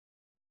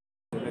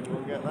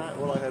Anyone get that?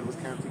 All I heard was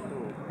County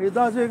Cork. He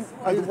doesn't.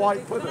 Oh, the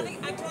white pudding.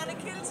 And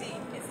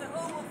Clonakilty is the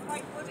home of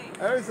white pudding.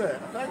 Oh, is it?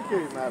 Thank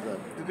you, madam.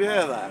 Did you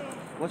hear that?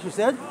 What you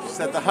said? She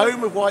said the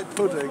home of white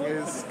pudding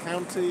is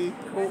County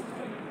Cork.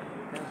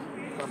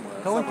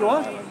 Somewhere. County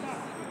what? Ireland.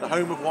 The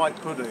home of white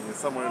pudding is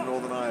somewhere in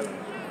Northern Ireland.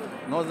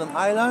 Northern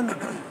Ireland.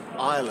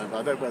 Ireland.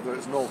 I don't know whether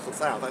it's north or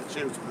south. I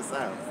choose for the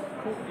south.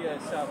 Yeah,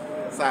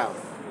 south. South.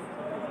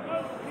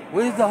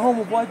 Where is the home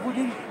of white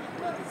pudding?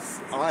 It's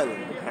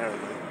Ireland,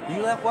 apparently. Do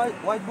you like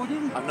white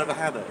pudding? I've never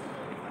had it.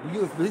 Do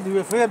you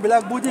prefer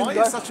black pudding? Why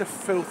are you such a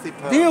filthy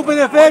person? Do you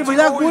prefer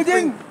black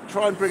pudding?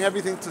 Try and bring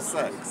everything to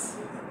sex.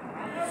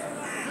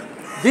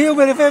 Do you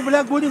prefer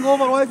black pudding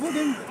over white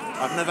pudding?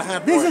 I've never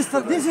had This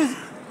white pudding.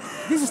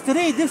 is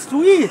straight. This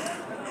sweet.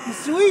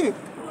 It's sweet.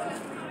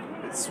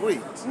 It's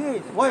sweet.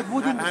 Yes, white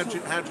pudding. How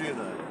do you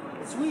know?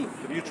 Sweet.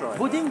 Have you tried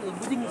Pudding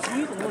is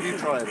sweet. Or Have you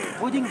tried it?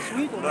 Pudding is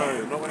sweet or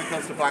No, not when it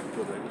comes to black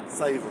pudding.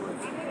 Savoury.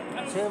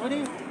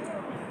 savory?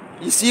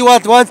 You see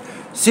what?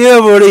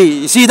 Savory.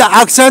 You see the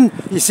accent?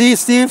 You see,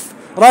 Steve?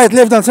 Right,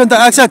 left, and center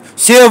accent.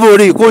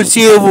 Savory. Called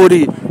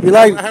savory. You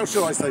like? How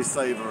should I say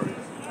savoury?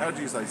 How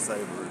do you say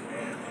savoury?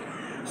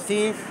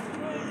 Steve,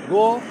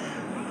 go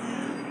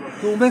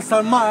to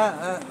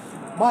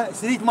Mr.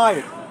 Street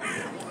Mile.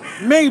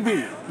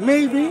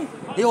 Maybe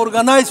he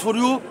organized for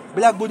you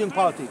black pudding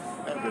party.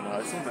 That'd be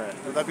nice, wouldn't it?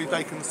 Would that be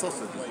bacon and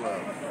sausage as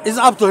well? It's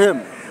up to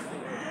him.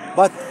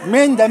 But the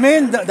main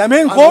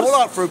I'm course. all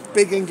up for a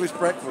big English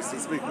breakfast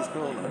at Speaker's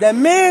Corner. The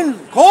main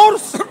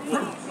course,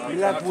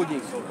 black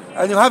pudding.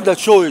 And you have the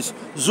choice,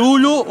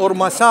 Zulu or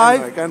Maasai.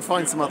 Anyway, go and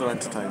find some other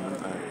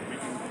entertainment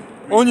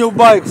now. On your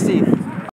bike, Steve.